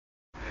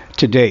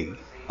today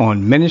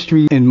on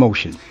Ministry in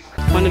Motion.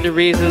 One of the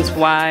reasons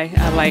why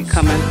I like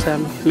coming to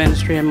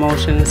Ministry in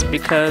Motion is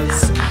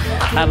because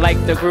I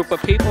like the group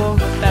of people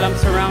that I'm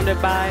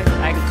surrounded by.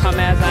 I can come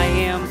as I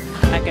am,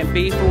 I can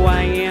be who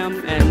I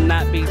am and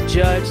not be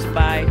judged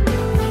by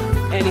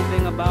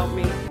anything about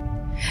me.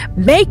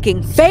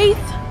 Making faith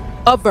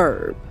a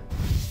verb.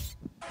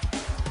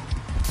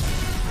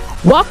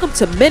 Welcome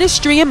to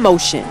Ministry in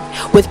Motion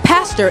with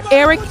Pastor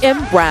Eric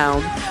M.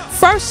 Brown,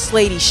 First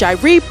Lady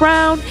Shire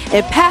Brown,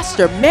 and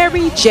Pastor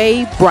Mary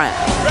J. Brown.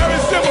 Very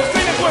simple.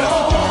 Sing it with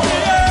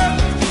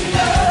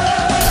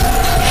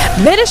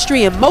us.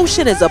 Ministry in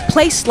Motion is a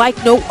place like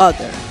no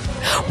other.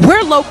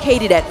 We're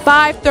located at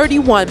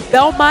 531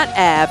 Belmont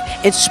Ave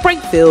in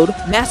Springfield,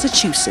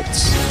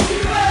 Massachusetts.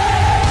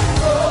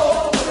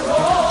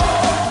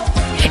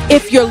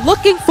 If you're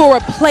looking for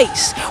a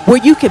place where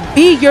you can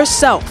be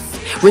yourself,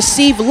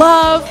 receive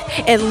love,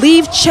 and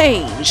leave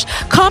change,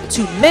 come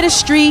to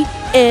Ministry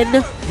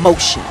in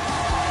Motion.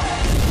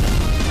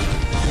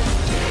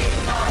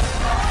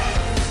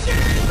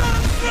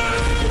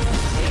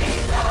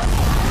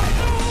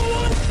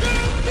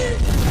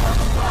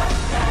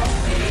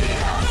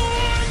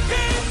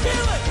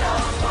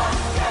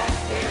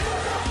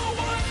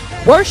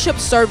 Worship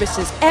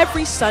services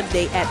every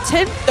Sunday at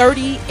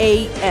 10:30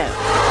 a.m.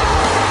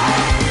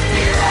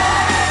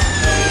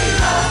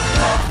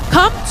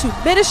 Come to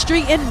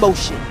Ministry in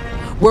Motion,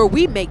 where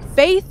we make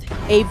faith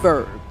a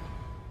verb.